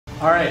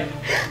All right,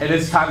 it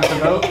is time to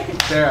vote.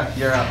 Sarah,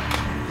 you're up.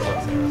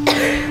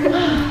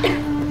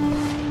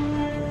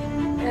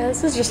 Yeah,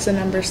 this is just a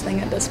numbers thing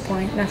at this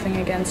point. Nothing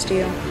against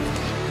you.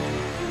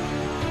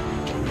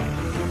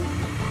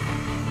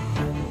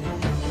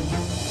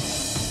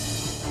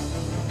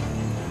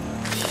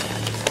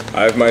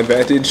 I have my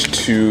advantage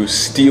to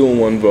steal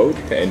 1 vote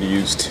and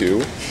use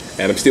 2,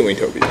 and I'm stealing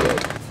Toby's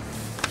vote.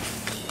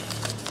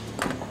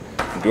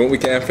 I'm doing what we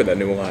can for that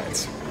new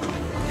alliance.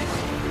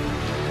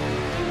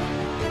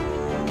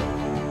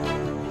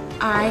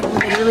 I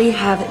literally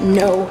have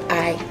no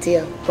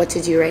idea what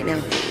to do right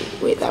now.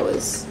 Wait, that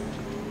was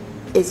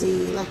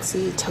Izzy,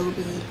 Lexi,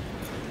 Toby.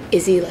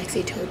 Izzy,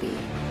 Lexi, Toby.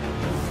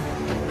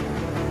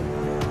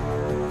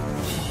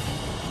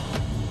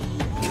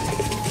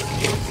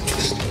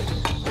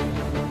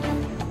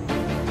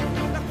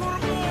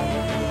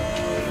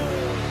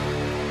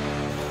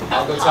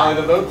 I'll go tally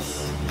the votes.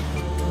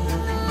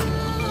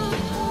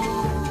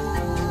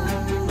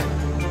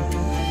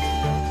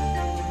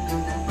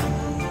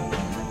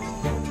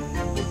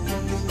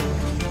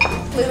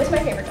 Lou is my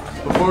favorite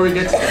dog. Before we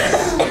get to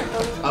this,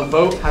 a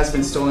vote has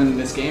been stolen in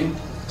this game.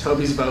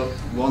 Toby's vote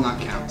will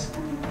not count.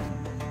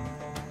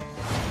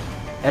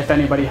 If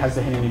anybody has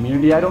the hidden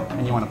immunity idol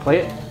and you want to play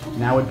it,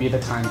 now would be the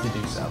time to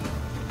do so.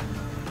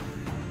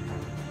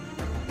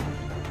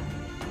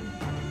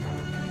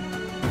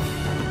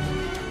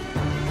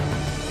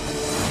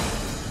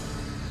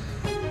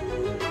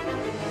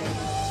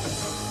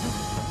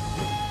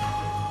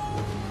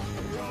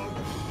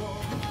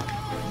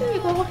 There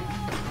you go.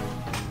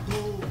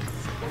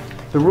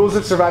 The rules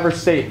of Survivor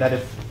state that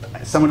if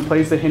someone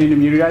plays the hidden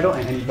immunity idol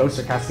and any votes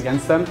are cast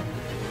against them,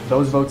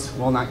 those votes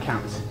will not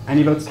count.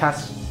 Any votes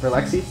cast for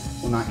Lexi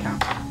will not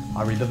count.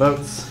 I'll read the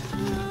votes.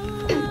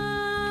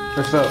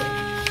 First vote.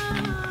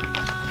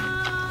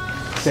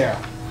 Sarah.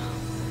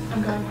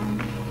 I'm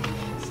going.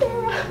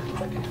 Sarah,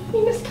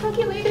 you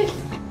miscalculated.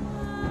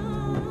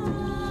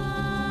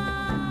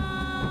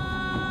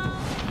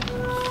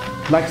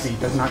 Lexi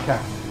does not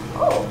count.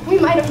 Oh, we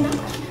might have not.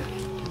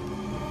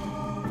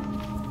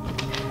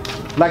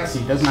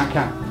 Lexi does not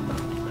count.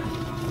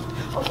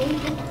 Okay.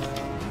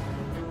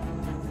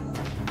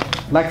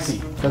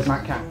 Lexi does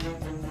not count.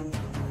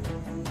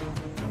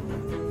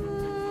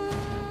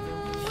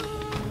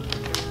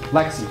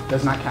 Lexi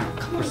does not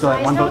count. We're still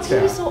at 1 vote,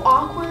 Sarah. It's so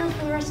awkward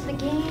for the rest of the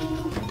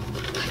game.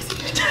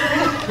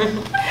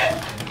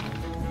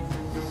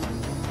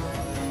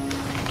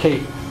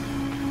 Kate.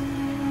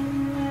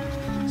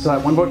 So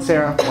at 1 vote,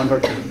 Sarah, 1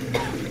 vote, Kate.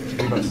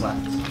 3 votes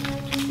left.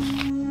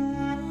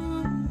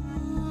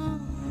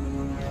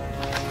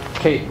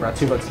 Kate, we're at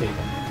 2 votes, Kate.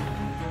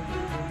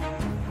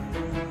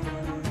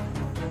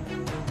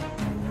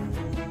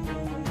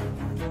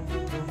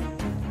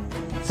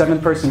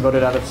 Seventh person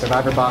voted out of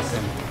Survivor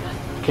Boston.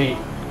 Kate.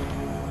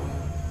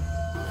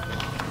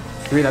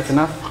 3, that's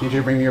enough. Need you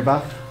to bring me your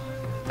buff.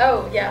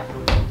 Oh, yeah.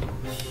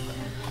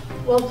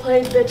 Well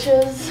played,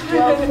 bitches.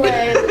 Well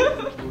played.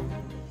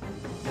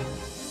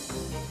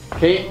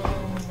 Kate.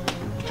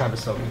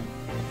 Travis Silver.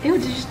 Ew,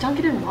 did you just dunk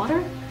it in water?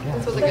 Yeah.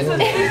 This was a good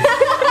one.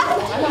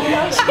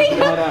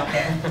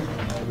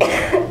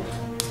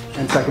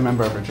 And second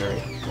member of our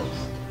jury.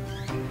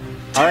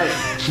 All right.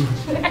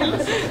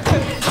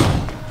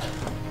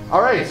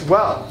 All right,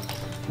 well,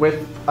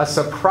 with a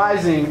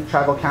surprising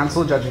tribal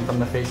council, judging from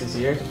the faces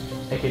here,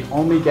 it can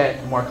only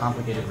get more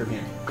complicated from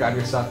here. Grab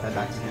your stuff, head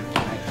back to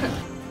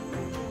camp.